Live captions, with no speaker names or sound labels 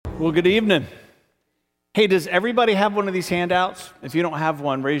Well, good evening. Hey, does everybody have one of these handouts? If you don't have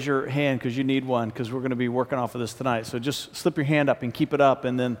one, raise your hand because you need one, because we're going to be working off of this tonight. So just slip your hand up and keep it up,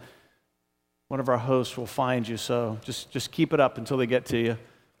 and then one of our hosts will find you. So just keep it up until they get to you.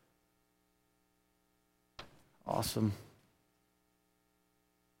 Awesome.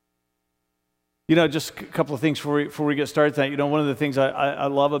 You know, just a couple of things before we get started tonight. You know, one of the things I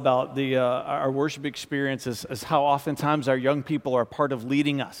love about our worship experience is how oftentimes our young people are part of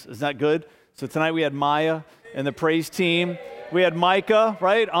leading us. Isn't that good? So tonight we had Maya and the praise team. We had Micah,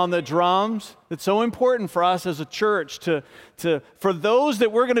 right, on the drums. It's so important for us as a church for those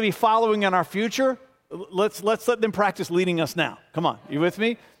that we're going to be following in our future, let's let them practice leading us now. Come on, you with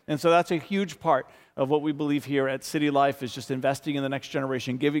me? And so that's a huge part of what we believe here at City Life, is just investing in the next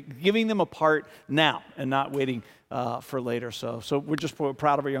generation, giving them a part now and not waiting for later. So we're just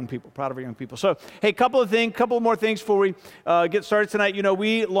proud of our young people, So, hey, couple more things before we get started tonight. You know,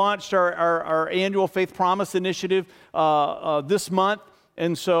 we launched our annual Faith Promise initiative this month.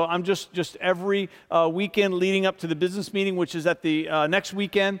 And so I'm just every weekend leading up to the business meeting, which is at the next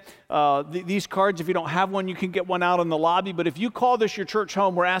weekend. These cards, if you don't have one, you can get one out in the lobby. But if you call this your church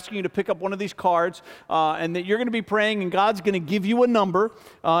home, we're asking you to pick up one of these cards, and that you're going to be praying, and God's going to give you a number,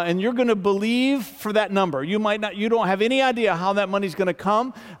 and you're going to believe for that number. You don't have any idea how that money's going to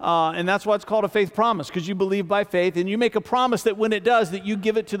come, and that's why it's called a faith promise, because you believe by faith, and you make a promise that when it does, that you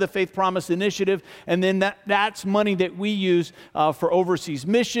give it to the Faith Promise Initiative, and then that's money that we use for overseas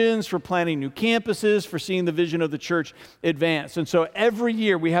missions, for planning new campuses, for seeing the vision of the church advance. And so every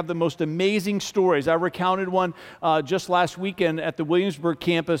year we have the most amazing stories. I recounted one just last weekend at the Williamsburg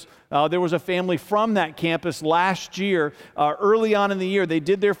campus. There was a family from that campus last year, early on in the year. They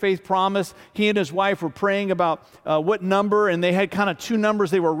did their faith promise. He and his wife were praying about what number, and they had kind of two numbers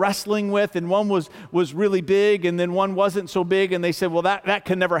they were wrestling with, and one was really big, and then one wasn't so big, and they said, well, that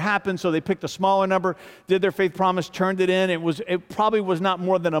can never happen, so they picked a smaller number, did their faith promise, turned it in. It probably was not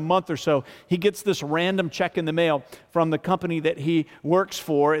more than a month or so. He gets this random check in the mail from the company that he works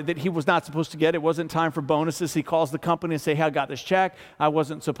for that he was not supposed to get. It wasn't time for bonuses. He calls the company and say, hey, I got this check. I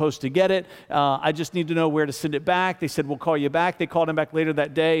wasn't supposed to get it. I just need to know where to send it back. They said, we'll call you back. They called him back later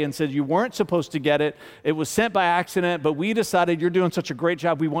that day and said, you weren't supposed to get it. It was sent by accident, but we decided you're doing such a great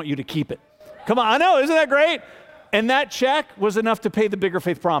job, we want you to keep it. Come on, I know, isn't that great? And that check was enough to pay the bigger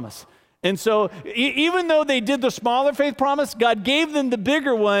faith promise. And so even though they did the smaller faith promise, God gave them the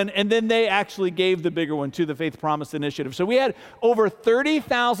bigger one, and then they actually gave the bigger one to the Faith Promise Initiative. So we had over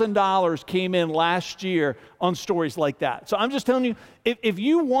 $30,000 came in last year on stories like that. So I'm just telling you, if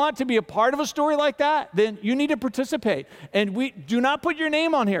you want to be a part of a story like that, then you need to participate. And we do not put your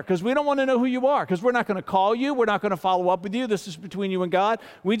name on here, because we don't want to know who you are, because we're not going to call you. We're not going to follow up with you. This is between you and God.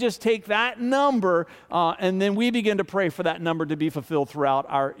 We just take that number, and then we begin to pray for that number to be fulfilled throughout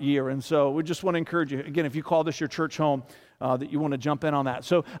our year. And so we just want to encourage you, again, if you call this your church home, that you want to jump in on that.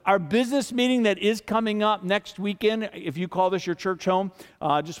 So our business meeting that is coming up next weekend, if you call this your church home,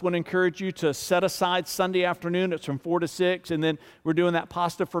 I just want to encourage you to set aside Sunday afternoon. It's from 4 to 6, and then we're doing that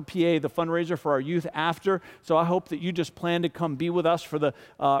Pasta for PA, the fundraiser for our youth after. So I hope that you just plan to come be with us for the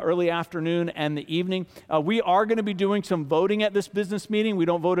early afternoon and the evening. We are going to be doing some voting at this business meeting. We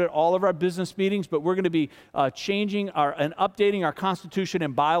don't vote at all of our business meetings, but we're going to be changing and updating our constitution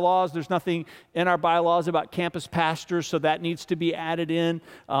and bylaws. There's nothing in our bylaws about campus pastors, so that needs to be added in.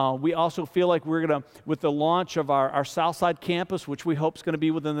 We also feel like we're going to, with the launch of our Southside campus, which we hope is going to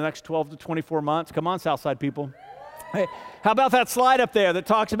be within the next 12 to 24 months. Come on, Southside people. Hey, how about that slide up there that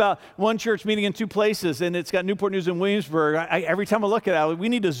talks about one church meeting in two places, and it's got Newport News and Williamsburg? Every time I look at it, we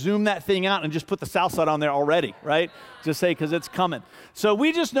need to zoom that thing out and just put the south side on there already, right? Just say, because it's coming. So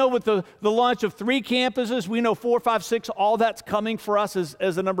we just know with the launch of 3 campuses, we know 4, 5, 6, all that's coming for us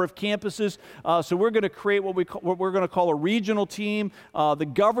as a number of campuses. So we're going to create what we're going to call a regional team. The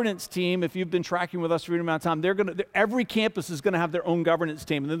governance team, if you've been tracking with us for a amount of time, every campus is going to have their own governance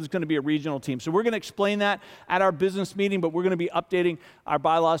team, and then there's going to be a regional team. So we're going to explain that at our business meeting, but we're going to be updating our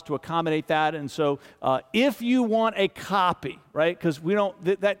bylaws to accommodate that. And so if you want a copy, right, because we don't,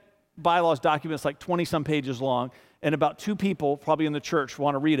 that bylaws document's like 20-some pages long, and about 2 people probably in the church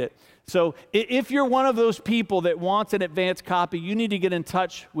want to read it. So if you're one of those people that wants an advanced copy, you need to get in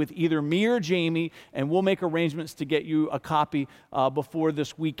touch with either me or Jamie, and we'll make arrangements to get you a copy before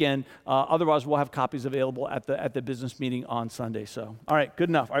this weekend. Otherwise, we'll have copies available at the business meeting on Sunday. So, all right, good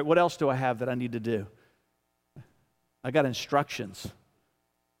enough. All right, what else do I have that I need to do? I got instructions.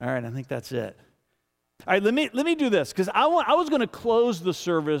 All right, I think that's it. All right, let me do this, because I was going to close the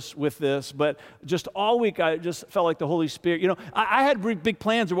service with this, but just all week I just felt like the Holy Spirit, I had big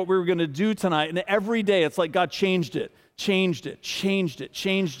plans of what we were going to do tonight, and every day it's like God changed it.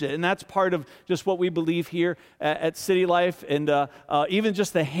 And that's part of just what we believe here at City Life. And even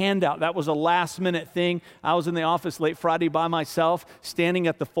just the handout, that was a last minute thing. I was in the office late Friday by myself, standing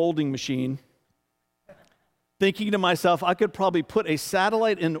at the folding machine, thinking to myself, I could probably put a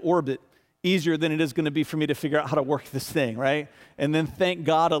satellite in orbit easier than it is going to be for me to figure out how to work this thing, right? And then thank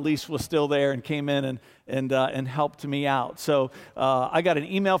God Elise was still there and came in and helped me out. So I got an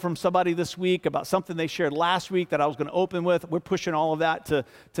email from somebody this week about something they shared last week that I was going to open with. We're pushing all of that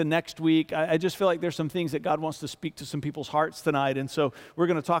to next week. I just feel like there's some things that God wants to speak to some people's hearts tonight, and so we're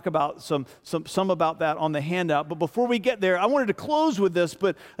going to talk about some about that on the handout. But before we get there, I wanted to close with this,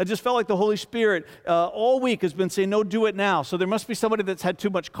 but I just felt like the Holy Spirit all week has been saying, no, do it now. So there must be somebody that's had too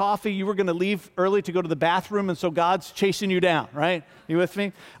much coffee. You were going to leave early to go to the bathroom, and so God's chasing you down, right? You with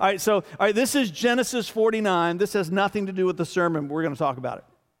me? All right, this is Genesis 49. This has nothing to do with the sermon, but we're going to talk about it.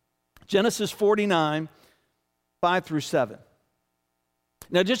 Genesis 49, 5 through 7.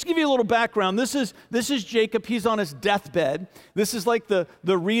 Now, just to give you a little background, this is Jacob. He's on his deathbed. This is like the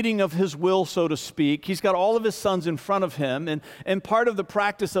reading of his will, so to speak. He's got all of his sons in front of him, and part of the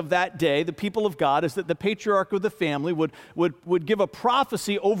practice of that day, the people of God, is that the patriarch of the family would give a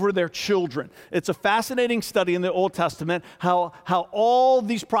prophecy over their children. It's a fascinating study in the Old Testament, how all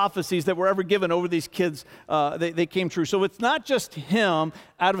these prophecies that were ever given over these kids, they came true. So it's not just him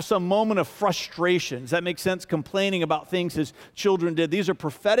out of some moment of frustration. Does that make sense? Complaining about things his children did. These are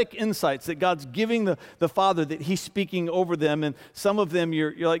prophetic insights that God's giving the father, that he's speaking over them. And some of them,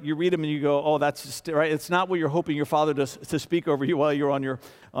 you're like, you read them and you go, oh, that's just, right. It's not what you're hoping your father does to speak over you while you're on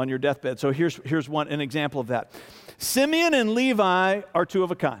your deathbed. So here's an example of that. Simeon and Levi are two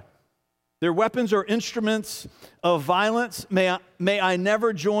of a kind. Their weapons are instruments of violence. May I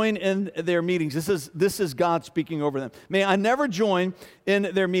never join in their meetings. This is God speaking over them. May I never join in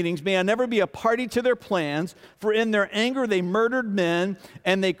their meetings. May I never be a party to their plans. For in their anger they murdered men,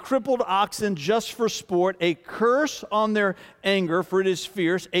 and they crippled oxen just for sport. A curse on their anger, for it is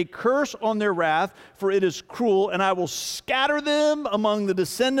fierce. A curse on their wrath, for it is cruel. And I will scatter them among the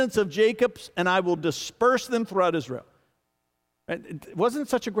descendants of Jacob, and I will disperse them throughout Israel. It wasn't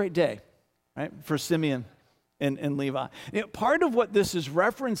such a great day, right, for Simeon and Levi. Part of what this is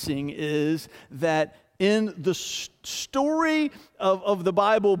referencing is that in the story of the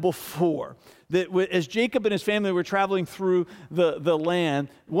Bible before, that as Jacob and his family were traveling through the land,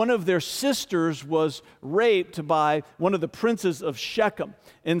 one of their sisters was raped by one of the princes of Shechem.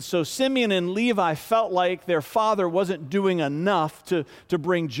 And so Simeon and Levi felt like their father wasn't doing enough to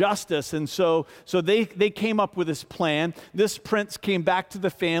bring justice. And so they came up with this plan. This prince came back to the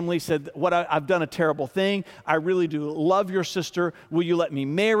family, said, I've done a terrible thing. I really do love your sister. Will you let me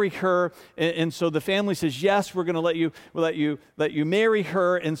marry her? And so the family says, yes, we're going to let you marry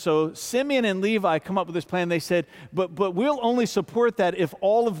her. And so Simeon and Levi come up with this plan. They said, but we'll only support that if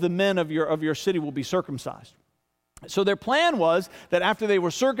all of the men of your city will be circumcised. So their plan was that after they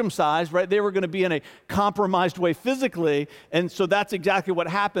were circumcised, right, they were going to be in a compromised way physically, and so that's exactly what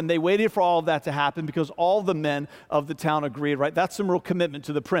happened. They waited for all of that to happen because all the men of the town agreed, right? That's some real commitment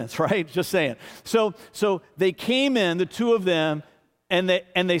to the prince, right? Just saying. So they came in, the two of them, and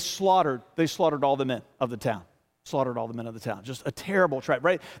they slaughtered all the men of the town. Slaughtered all the men of the town. Just a terrible tragedy,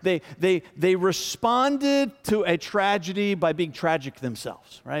 right? They responded to a tragedy by being tragic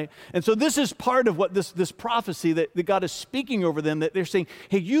themselves, right? And so this is part of what this prophecy that God is speaking over them, that they're saying,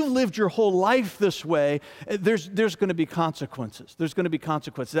 hey, you've lived your whole life this way. There's going to be consequences. There's going to be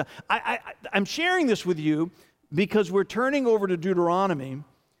consequences. I'm sharing this with you because we're turning over to Deuteronomy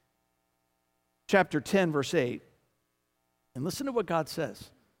chapter 10, verse 8. And listen to what God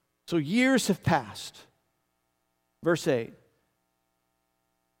says. So years have passed. Verse 8,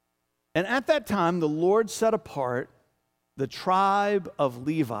 and at that time the Lord set apart the tribe of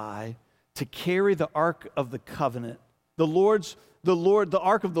Levi to carry the ark of the covenant, the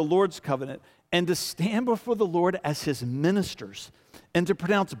ark of the Lord's covenant, and to stand before the Lord as his ministers, and to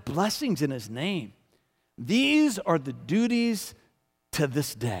pronounce blessings in his name. These are the duties to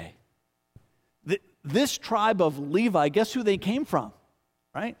this day. This tribe of Levi, guess who they came from,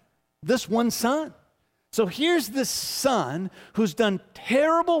 right? This one son. So here's this son who's done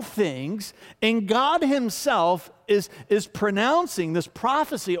terrible things, and God himself is pronouncing this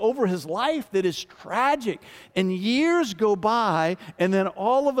prophecy over his life that is tragic. And years go by, and then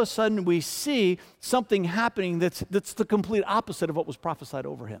all of a sudden we see something happening that's the complete opposite of what was prophesied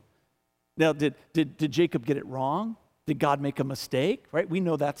over him. Now, did Jacob get it wrong? Did God make a mistake, right? We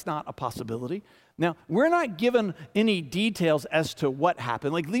know that's not a possibility. Now, we're not given any details as to what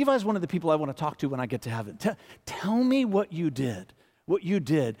happened. Like Levi's one of the people I want to talk to when I get to heaven. Tell me what you did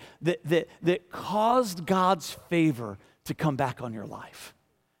that caused God's favor to come back on your life.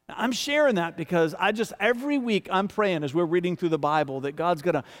 Now, I'm sharing that because every week I'm praying as we're reading through the Bible that God's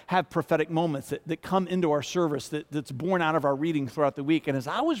going to have prophetic moments that come into our service that's born out of our reading throughout the week. And as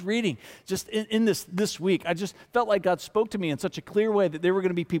I was reading just in this week, I just felt like God spoke to me in such a clear way that there were going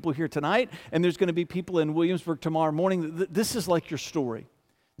to be people here tonight and there's going to be people in Williamsburg tomorrow morning. This is like your story.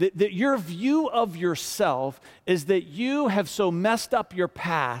 That your view of yourself is that you have so messed up your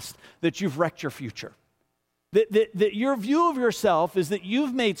past that you've wrecked your future. That your view of yourself is that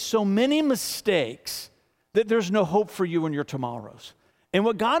you've made so many mistakes that there's no hope for you in your tomorrows. And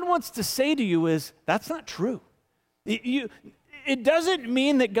what God wants to say to you is, that's not true. It doesn't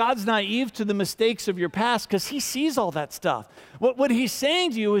mean that God's naive to the mistakes of your past because he sees all that stuff. What he's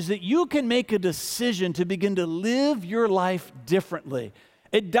saying to you is that you can make a decision to begin to live your life differently.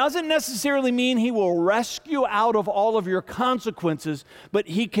 It doesn't necessarily mean he will rescue out of all of your consequences, but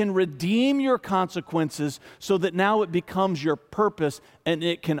he can redeem your consequences so that now it becomes your purpose and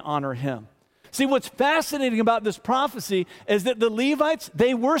it can honor him. See, what's fascinating about this prophecy is that the Levites,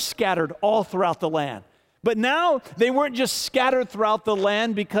 they were scattered all throughout the land. But now they weren't just scattered throughout the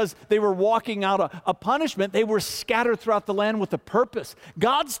land because they were walking out a punishment. They were scattered throughout the land with a purpose.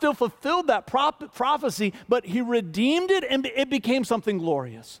 God still fulfilled that prophecy, but he redeemed it and it became something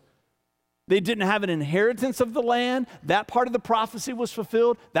glorious. They didn't have an inheritance of the land. That part of the prophecy was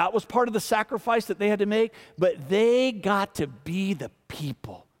fulfilled. That was part of the sacrifice that they had to make. But they got to be the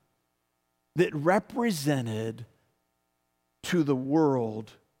people that represented to the world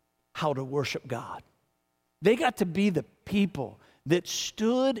how to worship God. They got to be the people that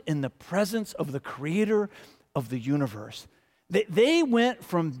stood in the presence of the creator of the universe. They went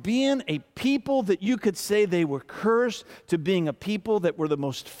from being a people that you could say they were cursed to being a people that were the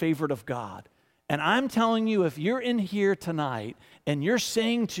most favored of God. And I'm telling you, if you're in here tonight and you're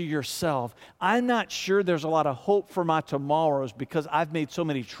saying to yourself, I'm not sure there's a lot of hope for my tomorrows because I've made so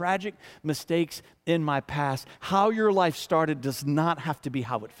many tragic mistakes in my past, how your life started does not have to be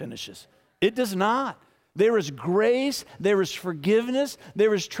how it finishes. It does not. There is grace, there is forgiveness,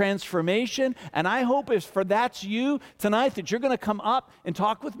 there is transformation, and I hope if that's you tonight that you're going to come up and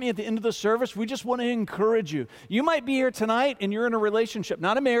talk with me at the end of the service. We just want to encourage you. You might be here tonight and you're in a relationship,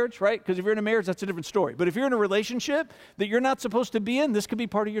 not a marriage, right? Because if you're in a marriage, that's a different story. But if you're in a relationship that you're not supposed to be in, this could be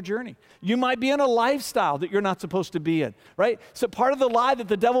part of your journey. You might be in a lifestyle that you're not supposed to be in, right? So part of the lie that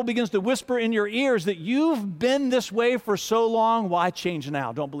the devil begins to whisper in your ears that you've been this way for so long, why change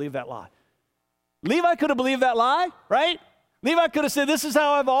now? Don't believe that lie. Levi could have believed that lie, right? Levi could have said, this is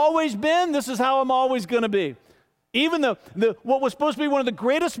how I've always been, this is how I'm always going to be. Even what was supposed to be one of the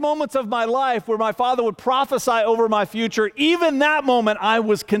greatest moments of my life where my father would prophesy over my future, even that moment I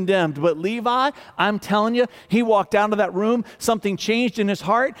was condemned. But Levi, I'm telling you, he walked down to that room, something changed in his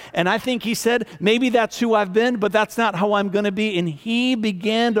heart, and I think he said, maybe that's who I've been, but that's not how I'm going to be. And he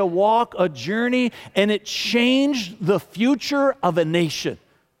began to walk a journey, and it changed the future of a nation.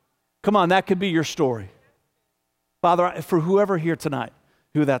 Come on, that could be your story. Father, for whoever here tonight,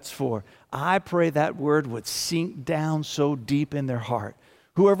 who that's for, I pray that word would sink down so deep in their heart.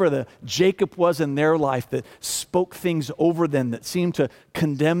 Whoever the Jacob was in their life that spoke things over them that seemed to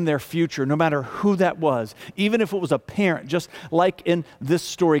condemn their future, no matter who that was, even if it was a parent, just like in this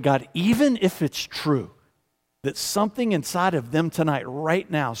story, God, even if it's true, that something inside of them tonight, right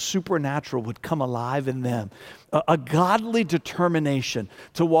now, supernatural would come alive in them. A godly determination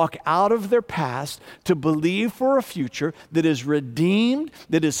to walk out of their past, to believe for a future that is redeemed,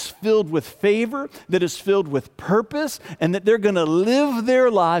 that is filled with favor, that is filled with purpose, and that they're going to live their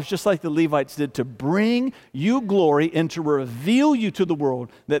lives just like the Levites did to bring you glory and to reveal you to the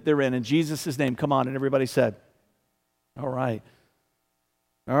world that they're in. In Jesus' name, come on. And everybody said, all right.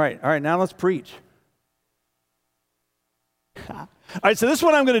 All right, now let's preach. All right, so this is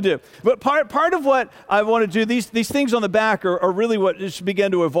what I'm going to do. But part of what I want to do, these things on the back are really what just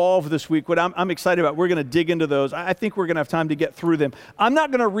began to evolve this week. What I'm excited about, we're going to dig into those. I think we're going to have time to get through them. I'm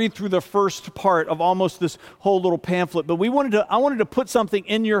not going to read through the first part of almost this whole little pamphlet, but I wanted to put something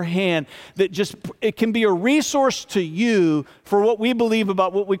in your hand that it can be a resource to you for what we believe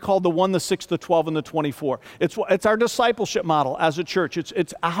about what we call the 1, the 6, the 12, and the 24. It's our discipleship model as a church.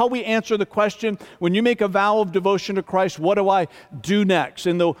 It's how we answer the question, when you make a vow of devotion to Christ, what do I do next.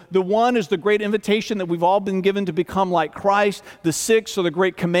 And the 1 is the great invitation that we've all been given to become like Christ. The 6 are the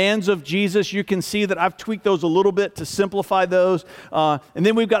great commands of Jesus. You can see that I've tweaked those a little bit to simplify those. And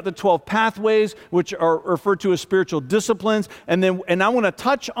then we've got the 12 pathways, which are referred to as spiritual disciplines. And I want to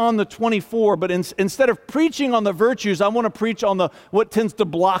touch on the 24, but instead of preaching on the virtues, I want to preach on what tends to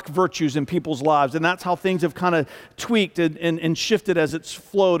block virtues in people's lives. And that's how things have kind of tweaked and shifted as it's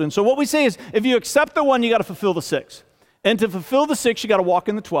flowed. And so what we say is, if you accept the 1, you got to fulfill the 6. And to fulfill the 6, you got to walk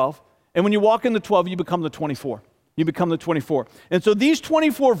in the 12. And when you walk in the 12, you become the 24. You become the 24. And so these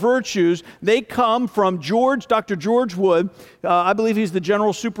 24 virtues, they come from Dr. George Wood. I believe he's the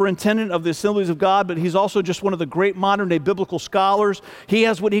general superintendent of the Assemblies of God, but he's also just one of the great modern-day biblical scholars. He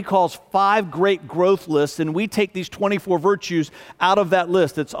has what he calls 5 great growth lists, and we take these 24 virtues out of that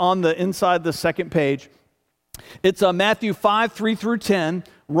list. It's on the inside the second page. It's Matthew 5, 3 through 10,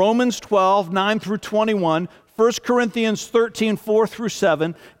 Romans 12, 9 through 21, 1 Corinthians 13, 4 through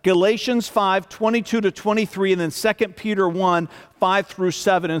 7, Galatians 5, 22 to 23, and then 2 Peter 1, 5 through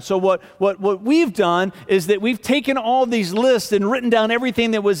 7. And so what we've done is that we've taken all these lists and written down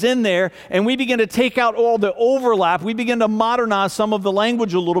everything that was in there, and we begin to take out all the overlap. We begin to modernize some of the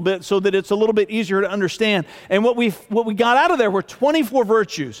language a little bit so that it's a little bit easier to understand. And what we got out of there were 24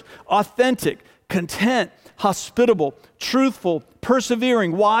 virtues: authentic, content, hospitable, truthful,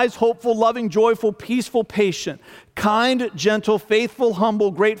 persevering, wise, hopeful, loving, joyful, peaceful, patient, kind, gentle, faithful,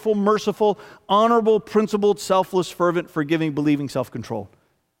 humble, grateful, merciful, honorable, principled, selfless, fervent, forgiving, believing, self-controlled.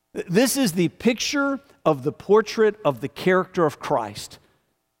 This is the picture of the portrait of the character of Christ.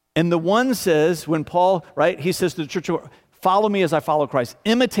 And the 1 says, when Paul, right, he says to the church, follow me as I follow Christ.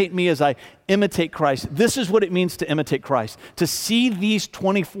 Imitate me as I imitate Christ. This is what it means to imitate Christ, to see these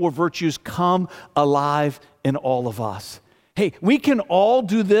 24 virtues come alive in all of us. Hey, we can all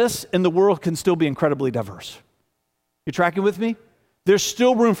do this, and the world can still be incredibly diverse. You tracking with me? There's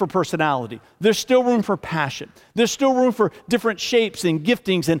still room for personality. There's still room for passion. There's still room for different shapes and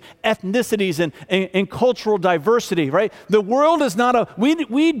giftings and ethnicities and cultural diversity, right? The world is not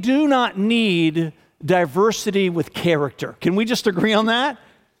we do not need diversity with character. Can we just agree on that?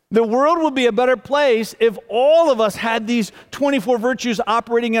 The world would be a better place if all of us had these 24 virtues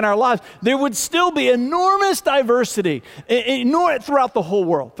operating in our lives. There would still be enormous diversity throughout the whole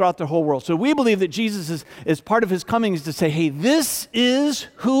world. So we believe that Jesus is part of his coming is to say, hey, this is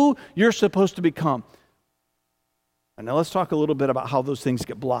who you're supposed to become. And now let's talk a little bit about how those things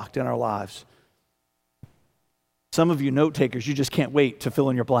get blocked in our lives. Some of you note takers, you just can't wait to fill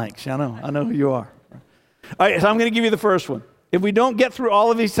in your blanks. I know who you are. All right, so I'm going to give you the first one. If we don't get through all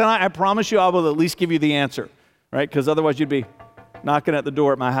of these tonight, I promise you I will at least give you the answer, right? Because otherwise you'd be knocking at the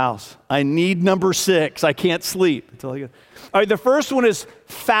door at my house. I need number 6. I can't sleep until I get. All right, the first one is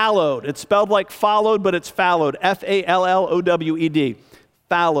fallowed. It's spelled like followed, but it's fallowed. F-A-L-L-O-W-E-D.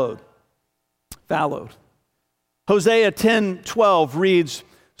 Fallowed. Fallowed. Hosea 10:12 reads,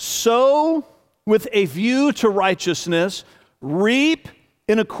 sow with a view to righteousness, reap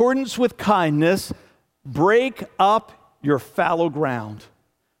in accordance with kindness, break up your fallow ground.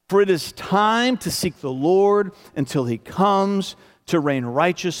 For it is time to seek the Lord until he comes to rain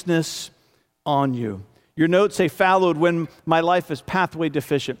righteousness on you. Your notes say fallowed when my life is pathway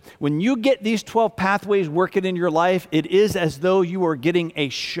deficient. When you get these 12 pathways working in your life, it is as though you are getting a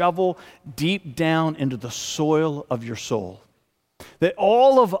shovel deep down into the soil of your soul. That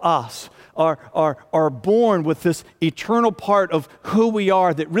all of us are born with this eternal part of who we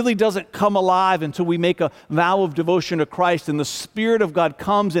are that really doesn't come alive until we make a vow of devotion to Christ and the Spirit of God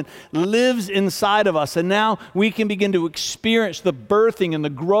comes and lives inside of us. And now we can begin to experience the birthing and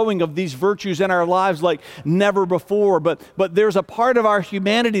the growing of these virtues in our lives like never before. But there's a part of our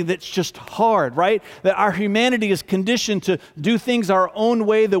humanity that's just hard, right? That our humanity is conditioned to do things our own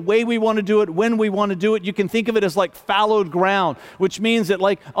way, the way we want to do it, when we want to do it. You can think of it as like fallowed ground, which means that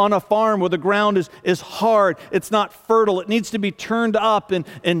like on a farm where the ground is hard, it's not fertile, it needs to be turned up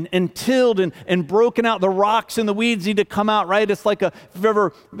and tilled and broken out. The rocks and the weeds need to come out, right? It's like if you've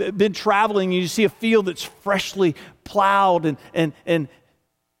ever been traveling and you see a field that's freshly plowed and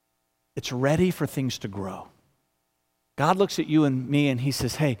it's ready for things to grow. God looks at you and me and he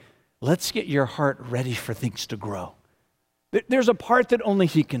says, hey, let's get your heart ready for things to grow. There's a part that only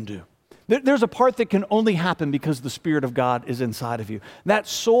he can do. There's a part that can only happen because the Spirit of God is inside of you. That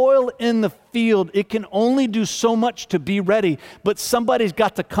soil in the field, it can only do so much to be ready, but somebody's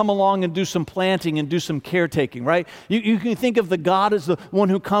got to come along and do some planting and do some caretaking, right? You can think of the God as the one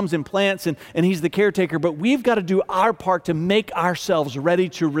who comes and plants and he's the caretaker, but we've got to do our part to make ourselves ready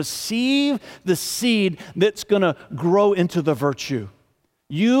to receive the seed that's going to grow into the virtue.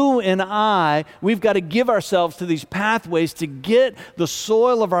 You and I, we've got to give ourselves to these pathways to get the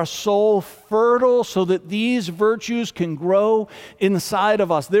soil of our soul fertile so that these virtues can grow inside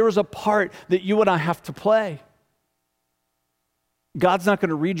of us. There is a part that you and I have to play. God's not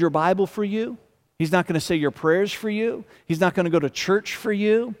going to read your Bible for you. He's not going to say your prayers for you. He's not going to go to church for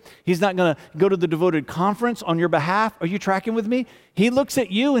you. He's not going to go to the devoted conference on your behalf. Are you tracking with me? He looks at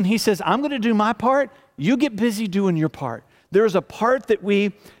you and he says, I'm going to do my part. You get busy doing your part. There's a part that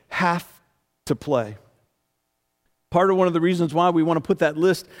we have to play. Part of one of the reasons why we want to put that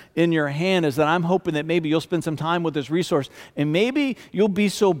list in your hand is that I'm hoping that maybe you'll spend some time with this resource and maybe you'll be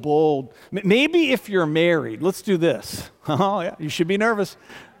so bold. Maybe if you're married, let's do this. Oh yeah, you should be nervous.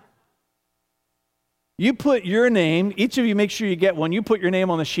 You put your name, each of you make sure you get one, you put your name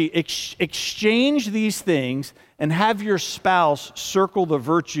on the sheet, exchange these things and have your spouse circle the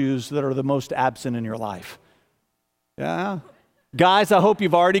virtues that are the most absent in your life. Yeah. Guys, I hope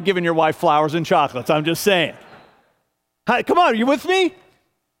you've already given your wife flowers and chocolates. I'm just saying. Hi, come on, are you with me?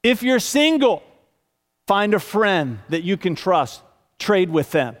 If you're single, find a friend that you can trust. Trade with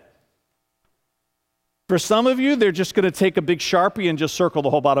them. For some of you, they're just going to take a big Sharpie and just circle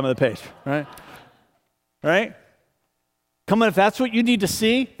the whole bottom of the page, right? Right? Come on, if that's what you need to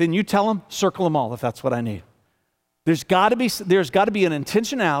see, then you tell them, circle them all if that's what I need. There's got to be an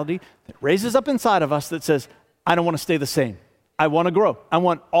intentionality that raises up inside of us that says, I don't want to stay the same. I want to grow. I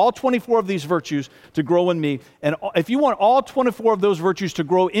want all 24 of these virtues to grow in me. And if you want all 24 of those virtues to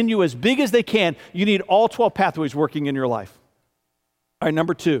grow in you as big as they can, you need all 12 pathways working in your life. All right,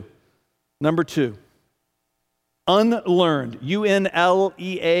 number two. Unlearned. U-N-L-E-A-R-N-E-D.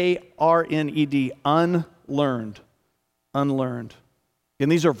 Unlearned.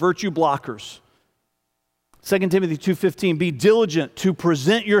 And these are virtue blockers. 2 Timothy 2:15, be diligent to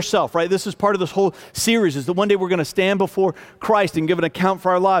present yourself, right? This is part of this whole series, is that one day we're going to stand before Christ and give an account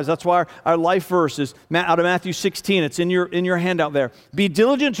for our lives. That's why our life verse is out of Matthew 16. It's in your handout there. Be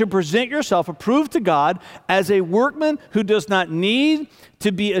diligent to present yourself approved to God as a workman who does not need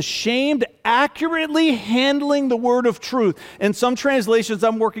to be ashamed, accurately handling the word of truth. In some translations,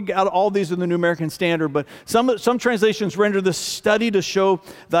 I'm working out all these in the New American Standard, but some translations render the study to show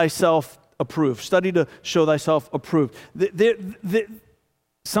thyself approved. Study to show thyself approved.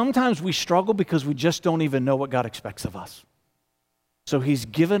 Sometimes we struggle because we just don't even know what God expects of us. So he's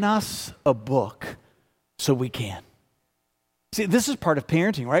given us a book so we can. See, this is part of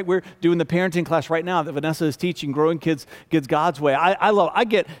parenting, right? We're doing the parenting class right now that Vanessa is teaching, Growing Kids God's Way. I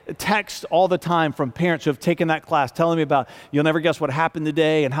get texts all the time from parents who have taken that class telling me about, you'll never guess what happened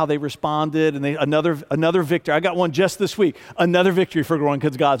today and how they responded, and another victory. I got one just this week, another victory for Growing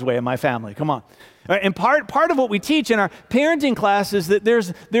Kids God's Way in my family. Come on. And part of what we teach in our parenting class is that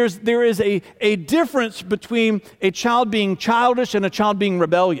there is a difference between a child being childish and a child being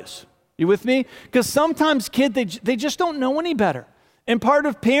rebellious. You with me? Because sometimes kids, they just don't know any better. And part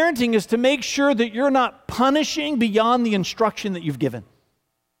of parenting is to make sure that you're not punishing beyond the instruction that you've given.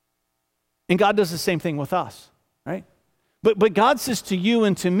 And God does the same thing with us, right? But God says to you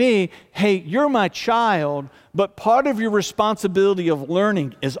and to me, hey, you're my child, but part of your responsibility of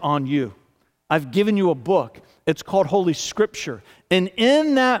learning is on you. I've given you a book. It's called Holy Scripture. And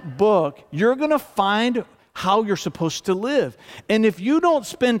in that book, you're going to find how you're supposed to live. And if you don't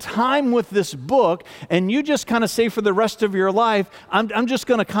spend time with this book and you just kind of say for the rest of your life, I'm just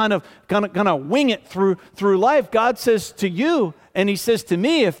going to kind of wing it through life, God says to you, and he says to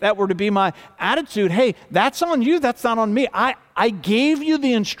me, if that were to be my attitude, hey, that's on you, that's not on me. I gave you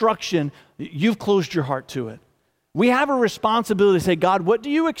the instruction, you've closed your heart to it. We have a responsibility to say, God, what do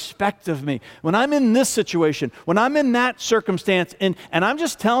you expect of me when I'm in this situation, when I'm in that circumstance? And I'm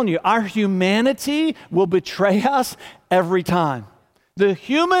just telling you, our humanity will betray us every time. The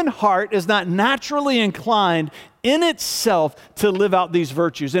human heart is not naturally inclined in itself to live out these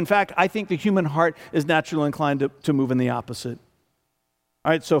virtues. In fact, I think the human heart is naturally inclined to move in the opposite.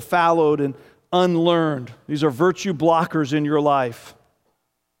 All right, so fallowed and unlearned. These are virtue blockers in your life.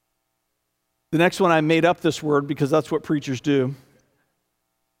 The next one, I made up this word because that's what preachers do.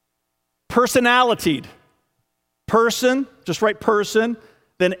 Personalitied. Person, just write person,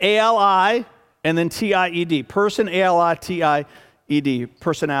 then A-L-I, and then T-I-E-D. Person, A-L-I-T-I-E-D.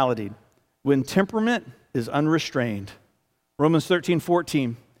 Personality. When temperament is unrestrained. Romans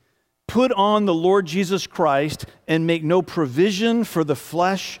 13:14. Put on the Lord Jesus Christ and make no provision for the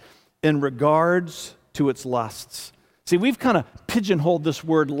flesh in regards to its lusts. See, we've kind of pigeonholed this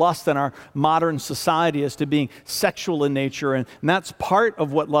word lust in our modern society as to being sexual in nature, and that's part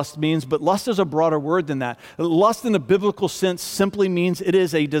of what lust means, but lust is a broader word than that. Lust in the biblical sense simply means it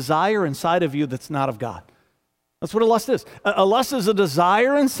is a desire inside of you that's not of God. That's what a lust is. A lust is a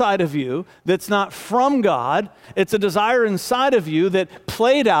desire inside of you that's not from God. It's a desire inside of you that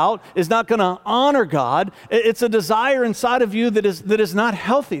played out is not going to honor God. It's a desire inside of you that is not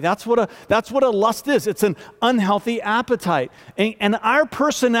healthy. That's what a lust is. It's an unhealthy appetite. And our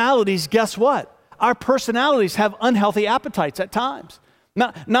personalities, guess what? Our personalities have unhealthy appetites at times.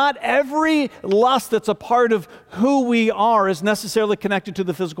 Not every lust that's a part of who we are is necessarily connected to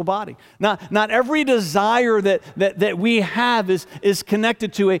the physical body. Not every desire that we have is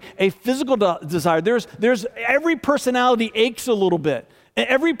connected to a physical desire. There's every personality aches a little bit.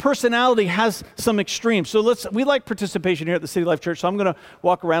 Every personality has some extremes. So we like participation here at the City Life Church, so I'm going to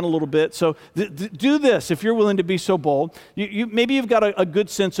walk around a little bit. So do this if you're willing to be so bold. Maybe you've got a good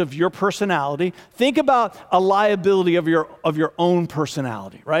sense of your personality. Think about a liability of your own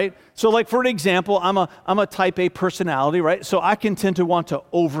personality, right? So like for an example, I'm a type A personality, right? So I can tend to want to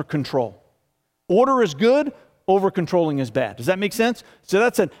over control. Order is good, over controlling is bad. Does that make sense? So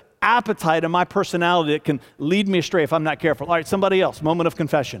that's an appetite of my personality that can lead me astray if I'm not careful. All right, somebody else. Moment of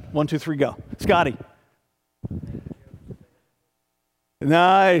confession. 1, 2, 3, go. Scotty.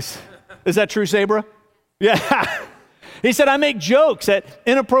 Nice. Is that true, Sabra? Yeah. He said, I make jokes at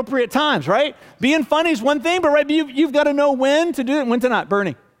inappropriate times, right? Being funny is one thing, but right, you've got to know when to do it and when to not.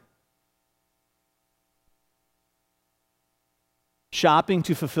 Bernie. Shopping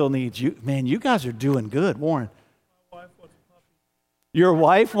to fulfill needs. You guys are doing good. Warren. Your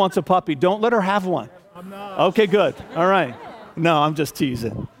wife wants a puppy. Don't let her have one. I'm not. Okay, good. All right. No, I'm just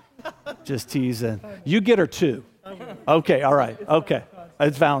teasing. Just teasing. You get her two. Okay, all right. Okay.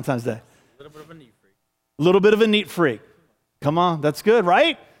 It's Valentine's Day. A little bit of a neat freak. A little bit of a neat freak. Come on, that's good,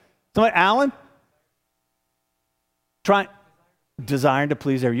 right? Somebody, Alan? Desiring to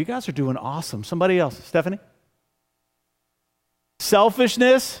please everyone. You guys are doing awesome. Somebody else. Stephanie?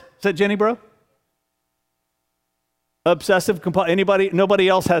 Selfishness. Is that Jenny, bro? Obsessive, compulsive. Nobody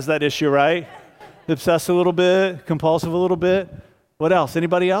else has that issue, right? Obsessive a little bit, compulsive a little bit. What else?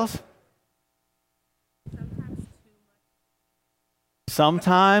 Anybody else?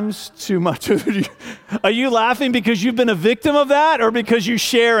 Sometimes too much. Are you laughing because you've been a victim of that or because you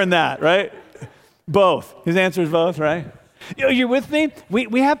share in that, right? Both. His answer is both, right? You're with me?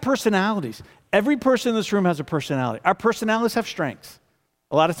 We have personalities. Every person in this room has a personality. Our personalities have strengths.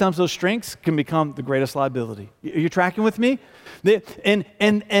 A lot of times those strengths can become the greatest liability. You're tracking with me?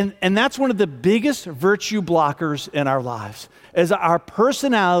 And that's one of the biggest virtue blockers in our lives, is our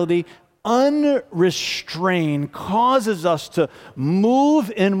personality unrestrained causes us to move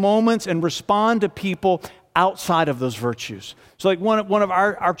in moments and respond to people outside of those virtues. So like one of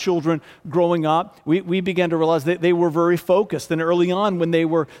our children growing up, we began to realize that they were very focused. And early on when they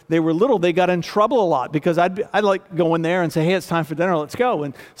were little, they got in trouble a lot because I'd like go in there and say, hey, it's time for dinner, let's go.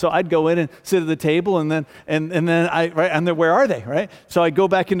 And so I'd go in and sit at the table and then I'm there, where are they, right? So I'd go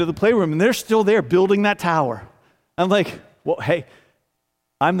back into the playroom and they're still there building that tower. I'm like, well, hey,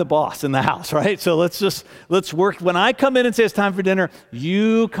 I'm the boss in the house, right? So let's work. When I come in and say it's time for dinner,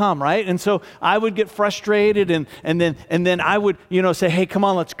 you come, right? And so I would get frustrated and then I would, say, hey, come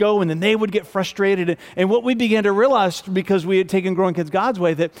on, let's go. And then they would get frustrated. And what we began to realize, because we had taken Growing Kids God's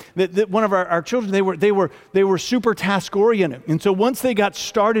Way, that one of our children, they were super task oriented. And so once they got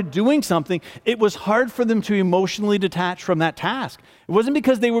started doing something, it was hard for them to emotionally detach from that task. It wasn't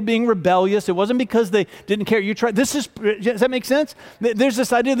because they were being rebellious. It wasn't because they didn't care. Does that make sense? There's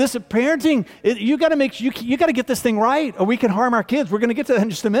this idea, this parenting, you got to get this thing right or we can harm our kids. We're going to get to that in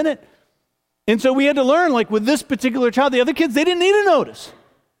just a minute. And so we had to learn, like with this particular child, the other kids, they didn't need a notice.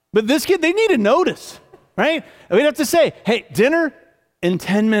 But this kid, they needed notice, right? And we'd have to say, hey, dinner in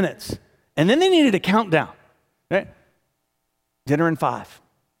 10 minutes. And then they needed a countdown, right? Dinner in 5.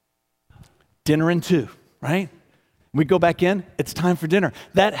 Dinner in 2, right? We go back in, it's time for dinner.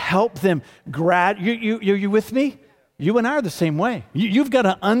 That helped them you with me? You and I are the same way. You've got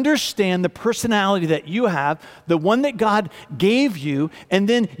to understand the personality that you have, the one that God gave you, and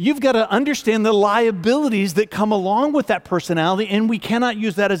then you've got to understand the liabilities that come along with that personality, and we cannot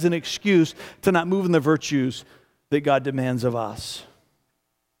use that as an excuse to not move in the virtues that God demands of us.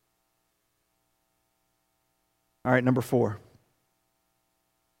 All right, number 4.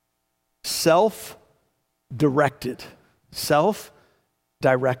 Self-directed.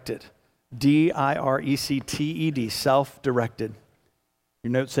 Self-directed. D-I-R-E-C-T-E-D. Self-directed.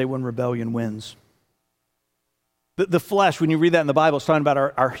 Your notes say when rebellion wins. The flesh, when you read that in the Bible, it's talking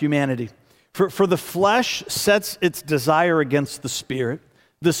about our humanity. For the flesh sets its desire against the spirit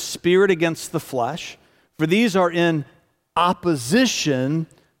against the flesh. For these are in opposition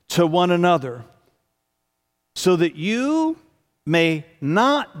to one another, so that you may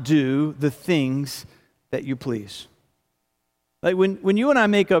not do the things that you please. Like when you and I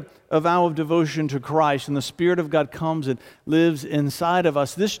make a vow of devotion to Christ and the Spirit of God comes and lives inside of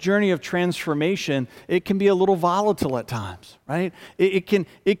us, this journey of transformation, it can be a little volatile at times, right? It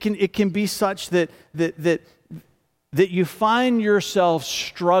can be such that you find yourself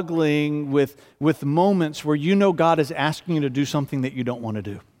struggling with moments where you know God is asking you to do something that you don't want to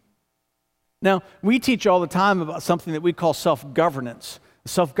do. Now, we teach all the time about something that we call self-governance.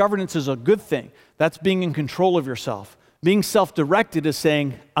 Self-governance is a good thing. That's being in control of yourself. Being self-directed is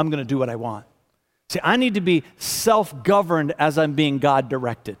saying, I'm going to do what I want. See, I need to be self-governed as I'm being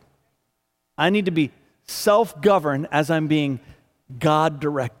God-directed. I need to be self-governed as I'm being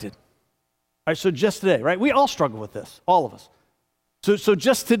God-directed. All right, so just today, right? We all struggle with this, all of us. So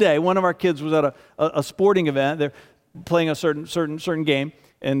just today, one of our kids was at a sporting event. They're playing a certain game,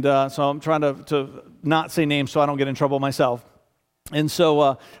 and so I'm trying to not say names so I don't get in trouble myself. And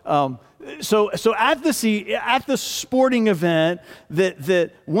so at the sporting event,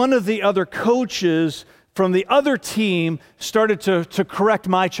 that one of the other coaches from the other team started to correct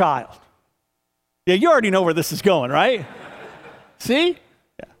my child. Yeah, you already know where this is going, right? See?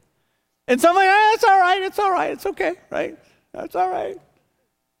 Yeah. And so I'm like, it's all right, it's okay, right? That's all right.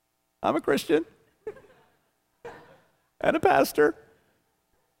 I'm a Christian and a pastor.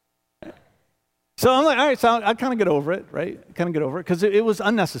 So I'm like, all right, so I kind of get over it, right? Because it was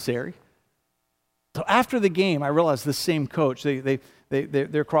unnecessary. So after the game, I realized this same coach,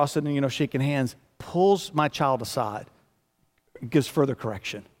 they're crossing and, shaking hands, pulls my child aside, gives further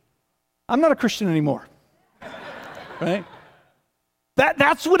correction. I'm not a Christian anymore, right?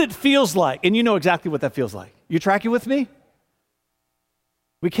 That's what it feels like, and you know exactly what that feels like. You tracking with me?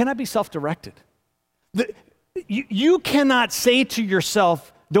 We cannot be self-directed. You cannot say to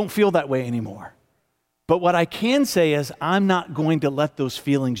yourself, don't feel that way anymore. But what I can say is, I'm not going to let those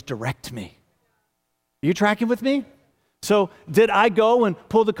feelings direct me. Are you tracking with me? So did I go and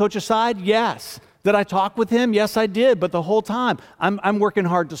pull the coach aside? Yes. Did I talk with him? Yes, I did. But the whole time, I'm working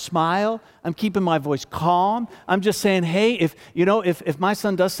hard to smile. I'm keeping my voice calm. I'm just saying, hey, if my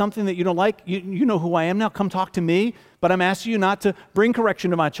son does something that you don't like, you know who I am now. Come talk to me. But I'm asking you not to bring correction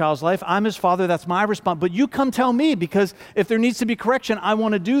to my child's life. I'm his father. That's my response. But you come tell me, because if there needs to be correction, I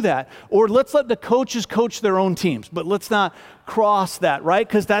want to do that. Or let's let the coaches coach their own teams. But let's not cross that, right?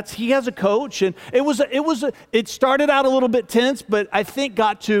 Because he has a coach, and it started out a little bit tense, but I think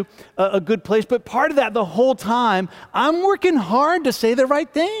got to a good place. But part of that, the whole time, I'm working hard to say the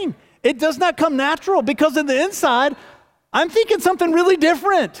right thing. It does not come natural, because in the inside, I'm thinking something really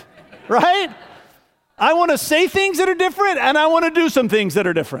different, right? I want to say things that are different, and I want to do some things that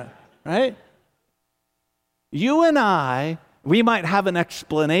are different, right? You and I, we might have an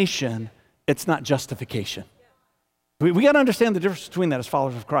explanation. It's not justification. We got to understand the difference between that as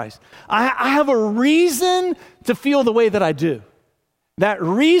followers of Christ. I have a reason to feel the way that I do. That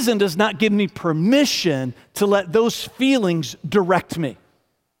reason does not give me permission to let those feelings direct me.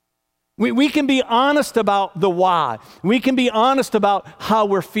 We can be honest about the why. We can be honest about how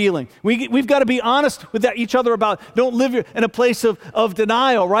we're feeling. We've got to be honest with each other about, don't live in a place of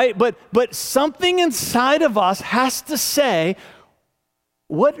denial, right? But something inside of us has to say,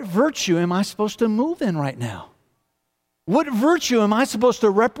 what virtue am I supposed to move in right now? What virtue am I supposed to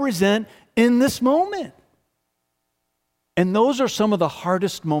represent in this moment? And those are some of the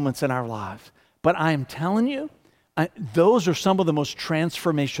hardest moments in our lives. But I am telling you, those are some of the most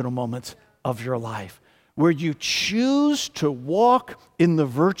transformational moments of your life, where you choose to walk in the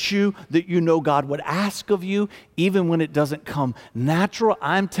virtue that you know God would ask of you, even when it doesn't come natural.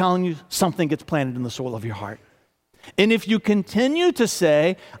 I'm telling you, something gets planted in the soil of your heart. And if you continue to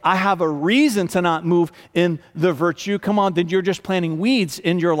say, I have a reason to not move in the virtue, come on, then you're just planting weeds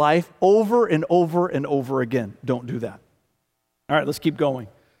in your life over and over and over again. Don't do that. All right, let's keep going.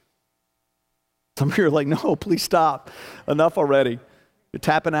 Some of you are like, no, please stop. Enough already. You're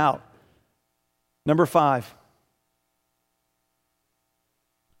tapping out. Number 5.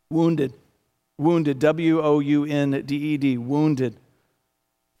 Wounded. Wounded. W-O-U-N-D-E-D. Wounded.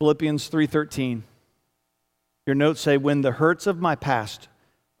 Philippians 3:13. Your notes say, when the hurts of my past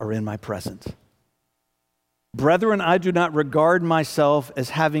are in my present. Brethren, I do not regard myself as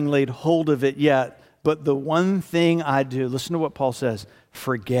having laid hold of it yet, but the one thing I do, listen to what Paul says,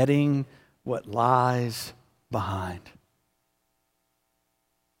 forgetting what lies behind.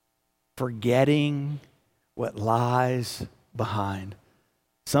 Forgetting what lies behind.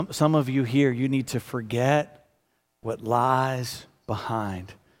 Some of you here, you need to forget what lies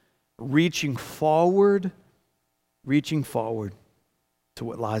behind. Reaching forward to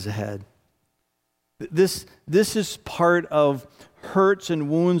what lies ahead. This is part of hurts and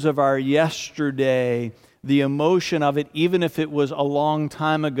wounds of our yesterday. The emotion of it, even if it was a long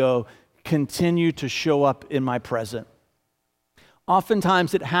time ago, continue to show up in my present.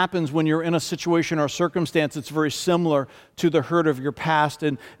 Oftentimes it happens when you're in a situation or circumstance that's very similar to the hurt of your past,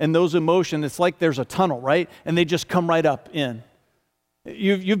 and those emotions, it's like there's a tunnel, right? And they just come right up in.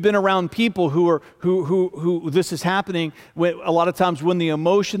 You've been around people who this is happening a lot of times when the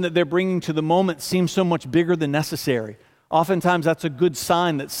emotion that they're bringing to the moment seems so much bigger than necessary. Oftentimes that's a good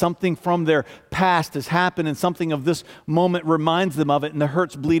sign that something from their past has happened and something of this moment reminds them of it, and the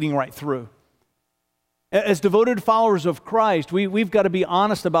hurt's bleeding right through. As devoted followers of Christ, we've got to be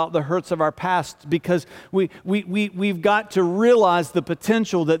honest about the hurts of our past, because we've got to realize the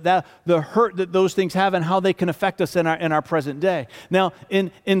potential that the hurt that those things have and how they can affect us in our present day. Now,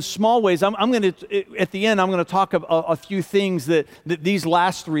 in small ways, I'm going to at the end I'm going to talk a few things that these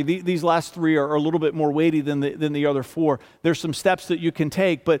last three are a little bit more weighty than the other four. There's some steps that you can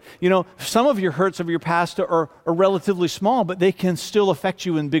take, but some of your hurts of your past are relatively small, but they can still affect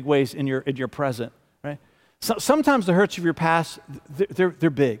you in big ways in your present. So sometimes the hurts of your past, they're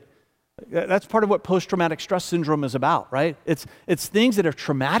big. That's part of what post-traumatic stress syndrome is about, right? It's things that are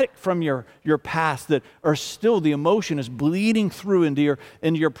traumatic from your past that are still, the emotion is bleeding through into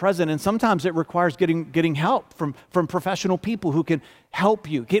your present, and sometimes it requires getting help from professional people who can help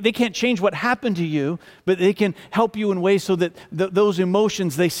you. They can't change what happened to you, but they can help you in ways so that those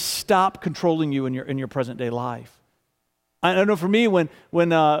emotions, they stop controlling you in your present day life. I know for me, when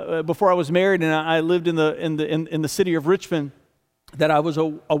before I was married and I lived in the city of Richmond, that I was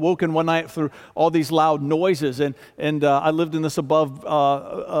awoken one night through all these loud noises, and I lived in this above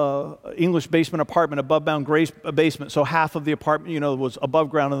English basement apartment, above ground basement. So half of the apartment, was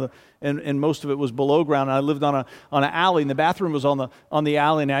above ground, and most of it was below ground. And I lived on an alley, and the bathroom was on the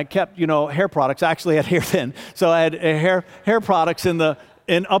alley, and I kept hair products. I actually had hair then, so I had hair products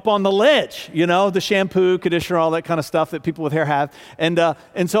and up on the ledge, the shampoo, conditioner, all that kind of stuff that people with hair have. And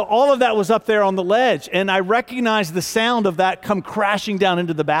so all of that was up there on the ledge. And I recognized the sound of that come crashing down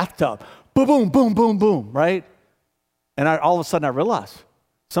into the bathtub. Boom, boom, boom, boom, boom, right? And all of a sudden I realized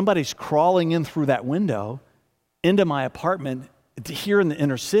somebody's crawling in through that window into my apartment here in the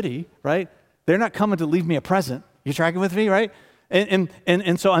inner city, right? They're not coming to leave me a present. You tracking with me, right? And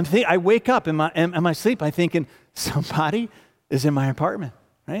so I wake up in my sleep, I'm thinking, somebody is in my apartment,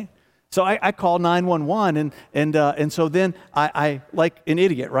 right? So I call 911, and so then I like an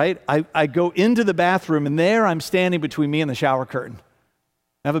idiot, right? I go into the bathroom, and there I'm standing between me and the shower curtain.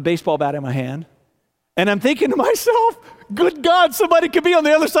 I have a baseball bat in my hand, and I'm thinking to myself, good God, somebody could be on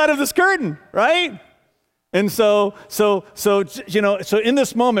the other side of this curtain, right? And so in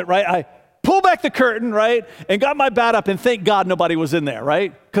this moment, right, I pull back the curtain, right, and got my bat up, and thank God nobody was in there,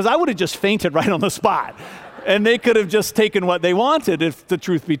 right? Because I would have just fainted right on the spot. And they could have just taken what they wanted, if the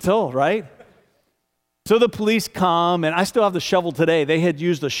truth be told, right? So the police come, and I still have the shovel today. They had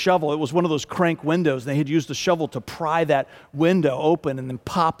used a shovel. It was one of those crank windows. They had used the shovel to pry that window open and then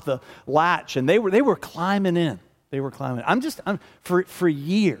pop the latch. And they were climbing in. For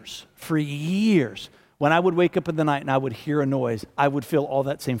years, when I would wake up in the night and I would hear a noise, I would feel all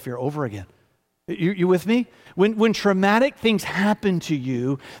that same fear over again. You with me? When traumatic things happen to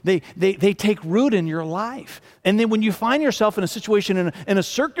you, they take root in your life. And then when you find yourself in a situation, in a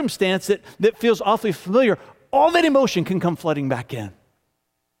circumstance that feels awfully familiar, all that emotion can come flooding back in.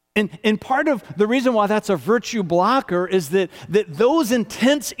 And part of the reason why that's a virtue blocker is that those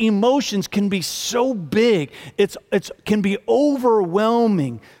intense emotions can be so big, it can be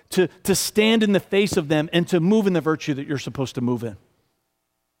overwhelming to stand in the face of them and to move in the virtue that you're supposed to move in.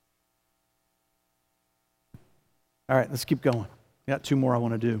 All right, let's keep going. Got two more I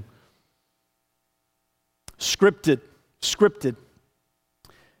want to do. Scripted.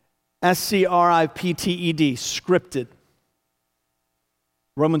 S-C-R-I-P-T-E-D, scripted.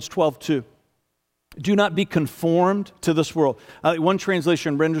 Romans 12:2. Do not be conformed to this world. One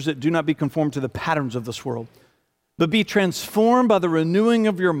translation renders it, do not be conformed to the patterns of this world, but be transformed by the renewing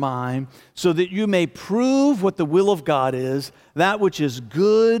of your mind, so that you may prove what the will of God is, that which is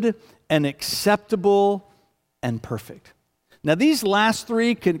good and acceptable and perfect. Now, these last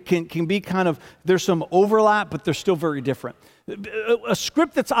three can be kind of, there's some overlap, but they're still very different. A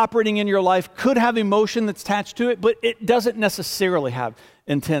script that's operating in your life could have emotion that's attached to it, but it doesn't necessarily have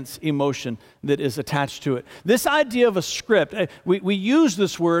intense emotion that is attached to it. This idea of a script, we use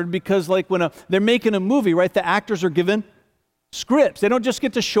this word because like when they're making a movie, right, the actors are given Scripts. They don't just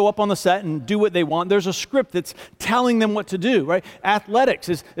get to show up on the set and do what they want. There's a script that's telling them what to do, right? Athletics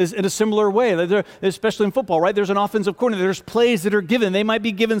is in a similar way, especially in football, right? There's an offensive coordinator. There's plays that are given. They might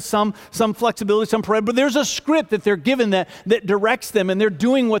be given some flexibility, some parameter, but there's a script that they're given that directs them, and they're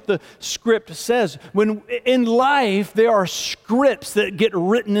doing what the script says. When in life, there are scripts that get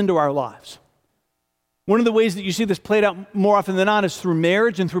written into our lives. One of the ways that you see this played out more often than not is through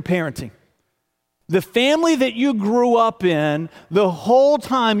marriage and through parenting. The family that you grew up in, the whole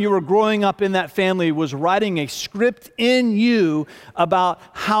time you were growing up in that family was writing a script in you about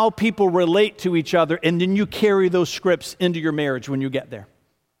how people relate to each other, and then you carry those scripts into your marriage when you get there.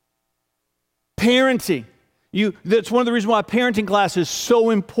 Parenting. That's one of the reasons why parenting class is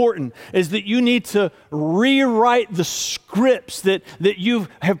so important, is that you need to rewrite the scripts that you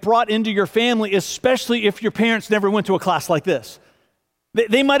have brought into your family, especially if your parents never went to a class like this.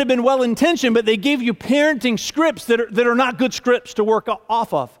 They might have been well-intentioned, but they gave you parenting scripts that are not good scripts to work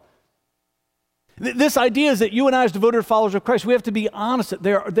off of. This idea is that you and I, as devoted followers of Christ, we have to be honest that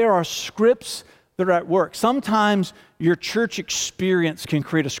there are scripts that are at work. Sometimes your church experience can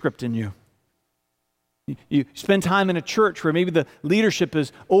create a script in you. You spend time in a church where maybe the leadership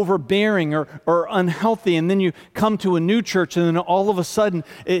is overbearing or unhealthy, and then you come to a new church, and then all of a sudden,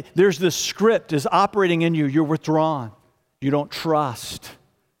 there's this script is operating in you. You're withdrawn. You don't trust.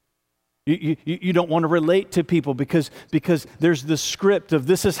 You don't want to relate to people because there's this script of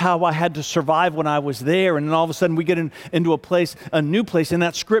this is how I had to survive when I was there, and then all of a sudden we get into a new place, and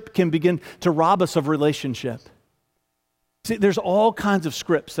that script can begin to rob us of relationship. See, there's all kinds of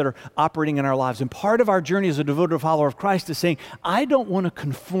scripts that are operating in our lives, and part of our journey as a devoted follower of Christ is saying, I don't want to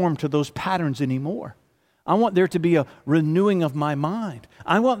conform to those patterns anymore. I want there to be a renewing of my mind.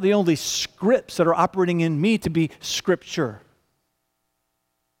 I want the only scripts that are operating in me to be Scripture.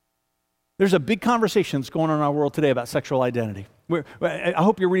 There's a big conversation that's going on in our world today about sexual identity. I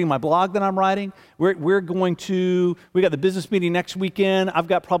hope you're reading my blog that I'm writing. We got the business meeting next weekend. I've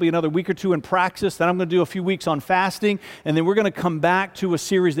got probably another week or two in Praxis. Then I'm going to do a few weeks on fasting. And then we're going to come back to a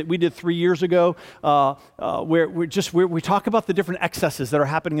series that we did 3 years ago where we talk about the different excesses that are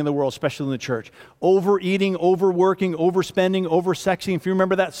happening in the world, especially in the church. Overeating, overworking, overspending, oversexing. If you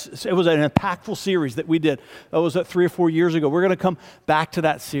remember that, it was an impactful series that we did. That was 3 or 4 years ago. We're going to come back to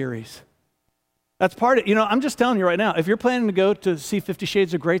that series. That's part of it. I'm just telling you right now, if you're planning to go to see 50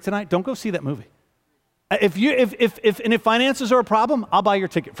 Shades of Grey tonight, don't go see that movie. If finances are a problem, I'll buy your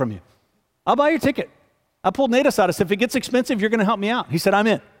ticket from you. I'll buy your ticket. I pulled Nate aside. I said, if it gets expensive, you're going to help me out. He said, I'm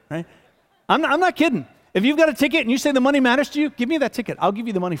in, right? I'm not kidding. If you've got a ticket and you say the money matters to you, give me that ticket. I'll give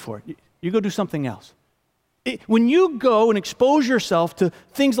you the money for it. You go do something else. When you go and expose yourself to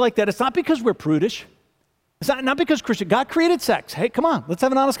things like that, it's not because we're prudish. It's not because God created sex. Hey, come on, let's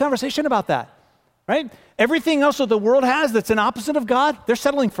have an honest conversation about that. Right? Everything else that the world has that's an opposite of God, they're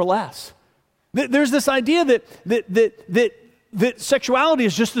settling for less. There's this idea that sexuality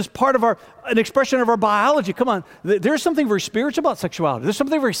is just this part of an expression of our biology. Come on, there's something very spiritual about sexuality. There's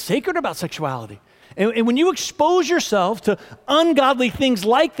something very sacred about sexuality. And when you expose yourself to ungodly things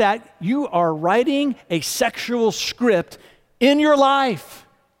like that, you are writing a sexual script in your life.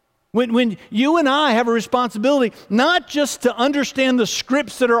 When you and I have a responsibility not just to understand the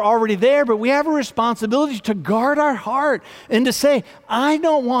scripts that are already there, but we have a responsibility to guard our heart and to say, I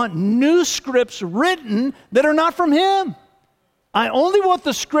don't want new scripts written that are not from Him. I only want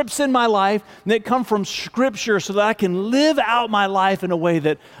the scripts in my life that come from Scripture so that I can live out my life in a way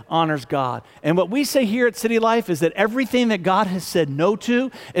that honors God. And what we say here at City Life is that everything that God has said no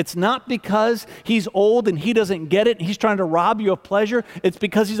to, it's not because He's old and He doesn't get it and He's trying to rob you of pleasure. It's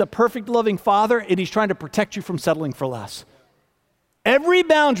because He's a perfect loving Father and He's trying to protect you from settling for less. Every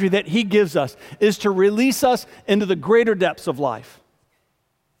boundary that He gives us is to release us into the greater depths of life.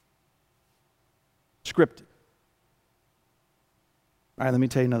 Scripted. All right, let me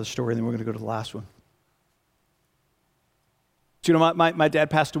tell you another story, and then we're going to go to the last one. So, my dad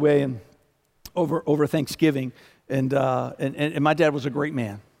passed away over Thanksgiving, and my dad was a great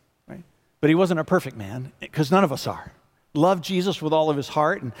man, right? But he wasn't a perfect man, because none of us are. Loved Jesus with all of his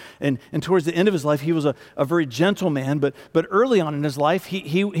heart, and towards the end of his life, he was a very gentle man, but early on in his life,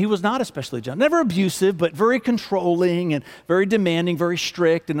 he was not especially gentle. Never abusive, but very controlling and very demanding, very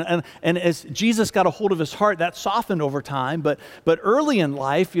strict, and as Jesus got a hold of his heart, that softened over time, but early in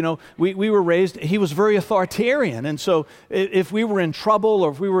life, we were raised, he was very authoritarian, and so if we were in trouble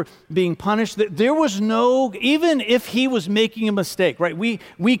or if we were being punished, there was no, even if he was making a mistake, right,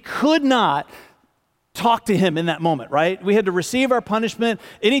 we could not talk to him in that moment, right? We had to receive our punishment.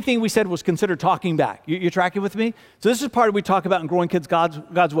 Anything we said was considered talking back. You tracking with me? So this is part of what we talk about in growing kids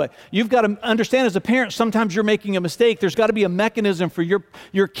God's way. You've got to understand as a parent, sometimes you're making a mistake. There's got to be a mechanism for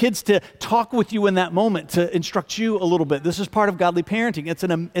your kids to talk with you in that moment, to instruct you a little bit. This is part of godly parenting. It's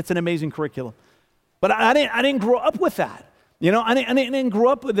an amazing curriculum. But I didn't grow up with that. I didn't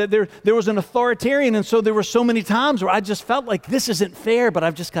grow up with it. There was an authoritarian, and so there were so many times where I just felt like this isn't fair, but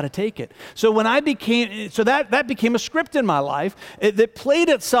I've just got to take it. So that became a script in my life that played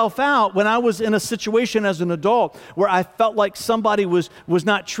itself out when I was in a situation as an adult where I felt like somebody was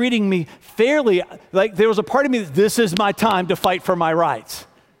not treating me fairly. Like there was a part of me that this is my time to fight for my rights.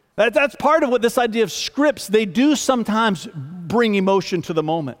 That's part of what this idea of scripts, they do sometimes bring emotion to the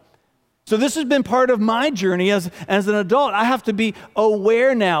moment. So this has been part of my journey as an adult. I have to be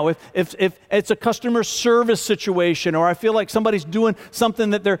aware now if it's a customer service situation, or I feel like somebody's doing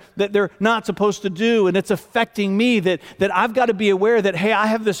something that they're not supposed to do and it's affecting me, that I've got to be aware that, hey, I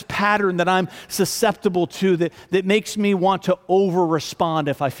have this pattern that I'm susceptible to that makes me want to over-respond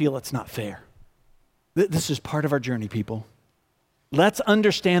if I feel it's not fair. This is part of our journey, people. Let's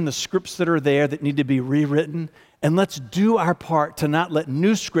understand the scripts that are there that need to be rewritten, and let's do our part to not let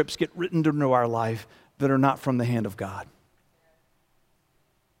new scripts get written into our life that are not from the hand of God.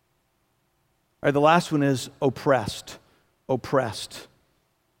 All right, the last one is oppressed. Oppressed.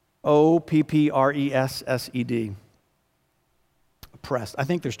 O-P-P-R-E-S-S-E-D. Oppressed. I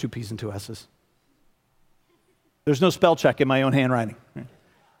think there's 2 P's and 2 S's. There's no spell check in my own handwriting.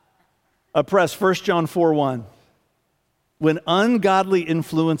 Oppressed, 1 John 4:1. When ungodly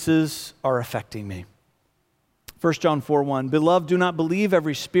influences are affecting me. 1 John 4:1. Beloved, do not believe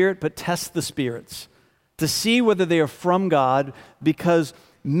every spirit, but test the spirits to see whether they are from God, because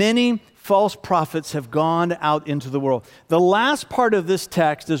many false prophets have gone out into the world. The last part of this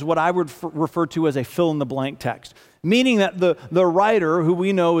text is what I would refer to as a fill-in-the-blank text, meaning that the writer, who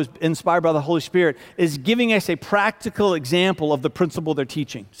we know is inspired by the Holy Spirit, is giving us a practical example of the principle they're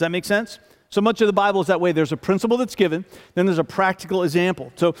teaching. Does that make sense? So much of the Bible is that way. There's a principle that's given, then there's a practical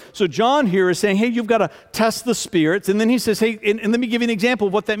example. So John here is saying, hey, you've got to test the spirits. And then he says, hey, and let me give you an example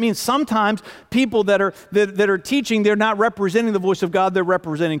of what that means. Sometimes people that are teaching, they're not representing the voice of God, they're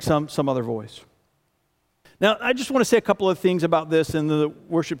representing some other voice. Now, I just want to say a couple of things about this, and the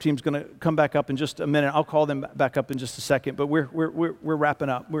worship team's going to come back up in just a minute. I'll call them back up in just a second, but we're wrapping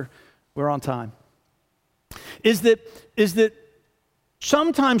up. We're on time. Is that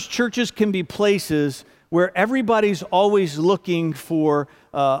sometimes churches can be places where everybody's always looking for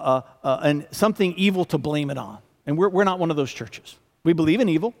something evil to blame it on. And we're not one of those churches. We believe in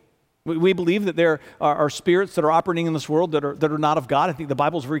evil. We believe that there are spirits that are operating in this world that are not of God. I think the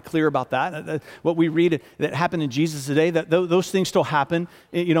Bible's very clear about that. What we read that happened in Jesus today, that those things still happen,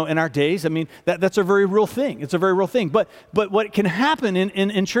 in our days. I mean, that's a very real thing. It's a very real thing. But what can happen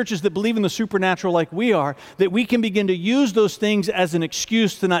in churches that believe in the supernatural like we are, that we can begin to use those things as an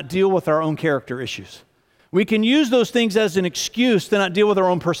excuse to not deal with our own character issues. We can use those things as an excuse to not deal with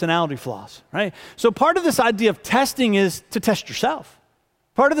our own personality flaws, right? So part of this idea of testing is to test yourself.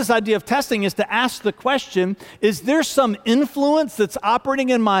 Part of this idea of testing is to ask the question, is there some influence that's operating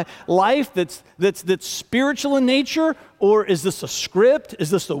in my life that's spiritual in nature, or is this a script? Is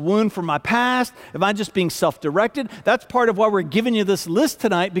this a wound from my past? Am I just being self-directed? That's part of why we're giving you this list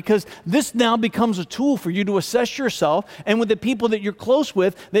tonight, because this now becomes a tool for you to assess yourself, and with the people that you're close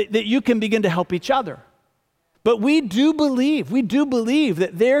with, that you can begin to help each other. But we do believe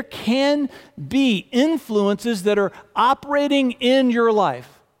that there can be influences that are operating in your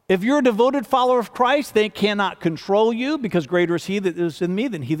life. If you're a devoted follower of Christ, they cannot control you, because greater is he that is in me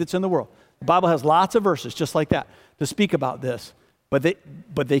than he that's in the world. The Bible has lots of verses just like that to speak about this. But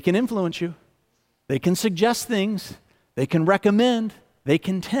they can influence you. They can suggest things. They can recommend. They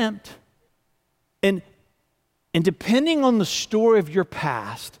can tempt. And depending on the story of your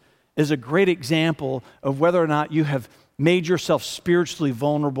past, is a great example of whether or not you have made yourself spiritually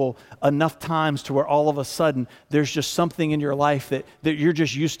vulnerable enough times to where all of a sudden there's just something in your life that you're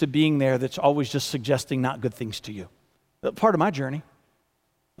just used to being there that's always just suggesting not good things to you. Part of my journey.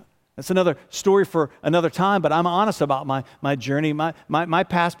 That's another story for another time, but I'm honest about my journey. My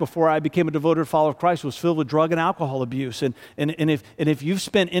past before I became a devoted follower of Christ was filled with drug and alcohol abuse. And if you've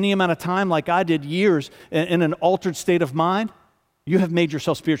spent any amount of time like I did, years in an altered state of mind, you have made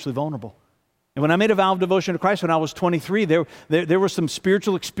yourself spiritually vulnerable. And when I made a vow of devotion to Christ when I was 23, there were some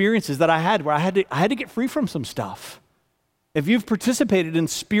spiritual experiences that I had where I had to get free from some stuff. If you've participated in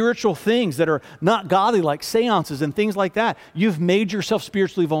spiritual things that are not godly, like seances and things like that, you've made yourself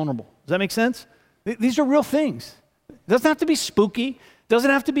spiritually vulnerable. Does that make sense? These are real things. It doesn't have to be spooky. It Doesn't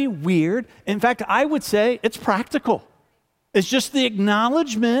have to be weird. In fact, I would say it's practical. It's just the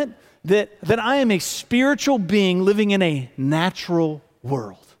acknowledgement that I am a spiritual being living in a natural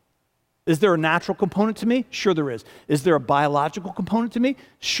world. Is there a natural component to me? Sure there is. Is there a biological component to me?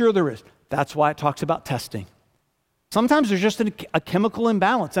 Sure there is. That's why it talks about testing. Sometimes there's just a chemical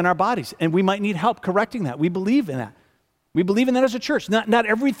imbalance in our bodies, and we might need help correcting that. We believe in that. We believe in that as a church. Not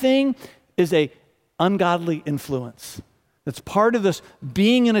everything is a ungodly influence. That's part of this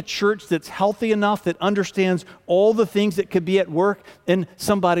being in a church that's healthy enough, that understands all the things that could be at work in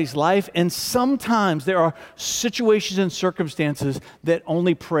somebody's life. And sometimes there are situations and circumstances that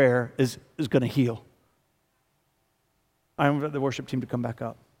only prayer is going to heal. I invite the worship team to come back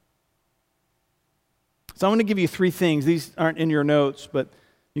up. So I'm going to give you 3 things. These aren't in your notes, but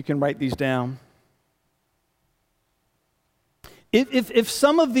you can write these down. If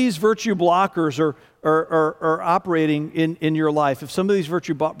some of these virtue blockers are operating in your life, if some of these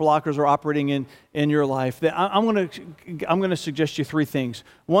virtue blockers are operating in your life, then I'm going to suggest you 3 things.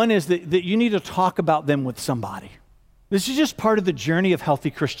 One is that you need to talk about them with somebody. This is just part of the journey of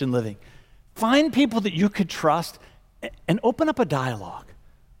healthy Christian living. Find people that you could trust and open up a dialogue.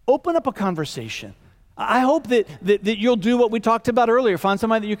 Open up a conversation. I hope that you'll do what we talked about earlier. Find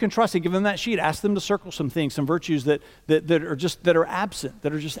somebody that you can trust and give them that sheet. Ask them to circle some things, some virtues that are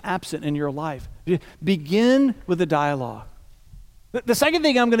absent in your life. Begin with a dialogue. The second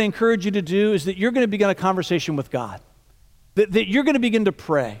thing I'm going to encourage you to do is that you're going to begin a conversation with God. That you're going to begin to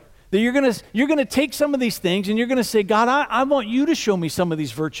pray. That you're going to take some of these things and you're going to say, God, I want you to show me some of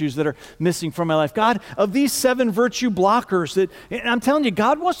these virtues that are missing from my life. God, of these 7 virtue blockers, and I'm telling you,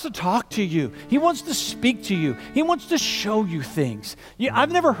 God wants to talk to you. He wants to speak to you. He wants to show you things.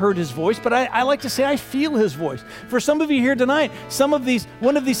 I've never heard his voice, but I like to say I feel his voice. For some of you here tonight,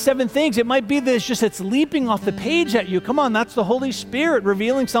 one of these 7 things, it might be that it's leaping off the page at you. Come on, that's the Holy Spirit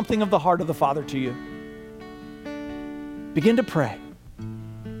revealing something of the heart of the Father to you. Begin to pray.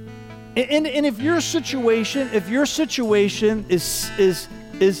 And if your situation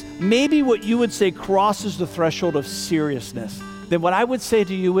is maybe what you would say crosses the threshold of seriousness, then what I would say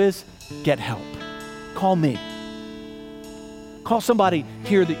to you is get help. Call me. Call somebody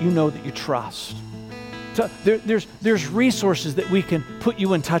here that you know, that you trust. So there's resources that we can put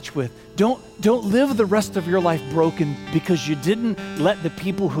you in touch with. Don't live the rest of your life broken because you didn't let the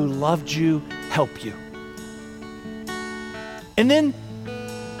people who loved you help you. And then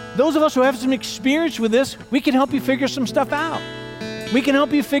those of us who have some experience with this, we can help you figure some stuff out. We can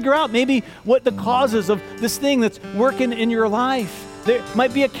help you figure out maybe what the causes of this thing that's working in your life. There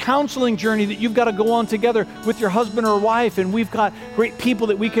might be a counseling journey that you've got to go on together with your husband or wife, and we've got great people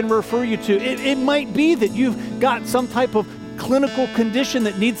that we can refer you to. It might be that you've got some type of clinical condition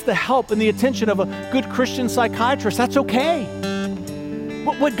that needs the help and the attention of a good Christian psychiatrist. That's okay.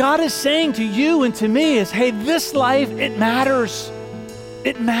 What God is saying to you and to me is, hey, this life, it matters.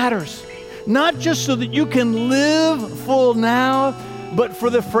 It matters, not just so that you can live full now, but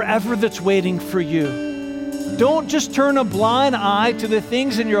for the forever that's waiting for you. Don't just turn a blind eye to the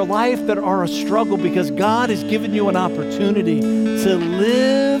things in your life that are a struggle, because God has given you an opportunity to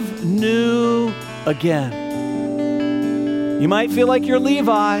live new again. You might feel like you're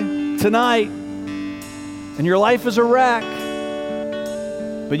Levi tonight and your life is a wreck,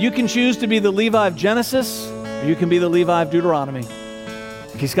 but you can choose to be the Levi of Genesis, or you can be the Levi of Deuteronomy.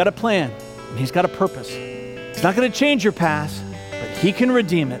 He's got a plan, and he's got a purpose. He's not going to change your past, but he can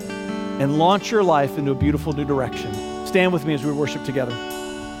redeem it and launch your life into a beautiful new direction. Stand with me as we worship together.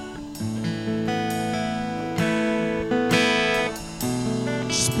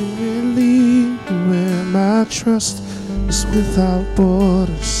 Spirit, lead me where my trust is without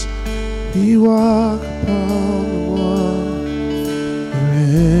borders. We walk upon the water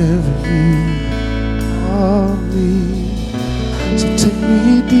wherever you call me. So take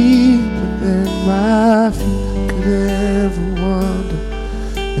me deeper than my feet could ever wander,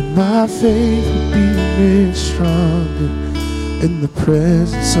 and my faith will be made stronger in the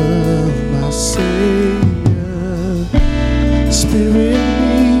presence of my Savior. Spirit,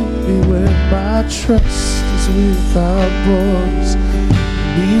 lead me where my trust is without borders.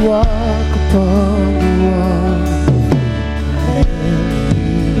 We walk upon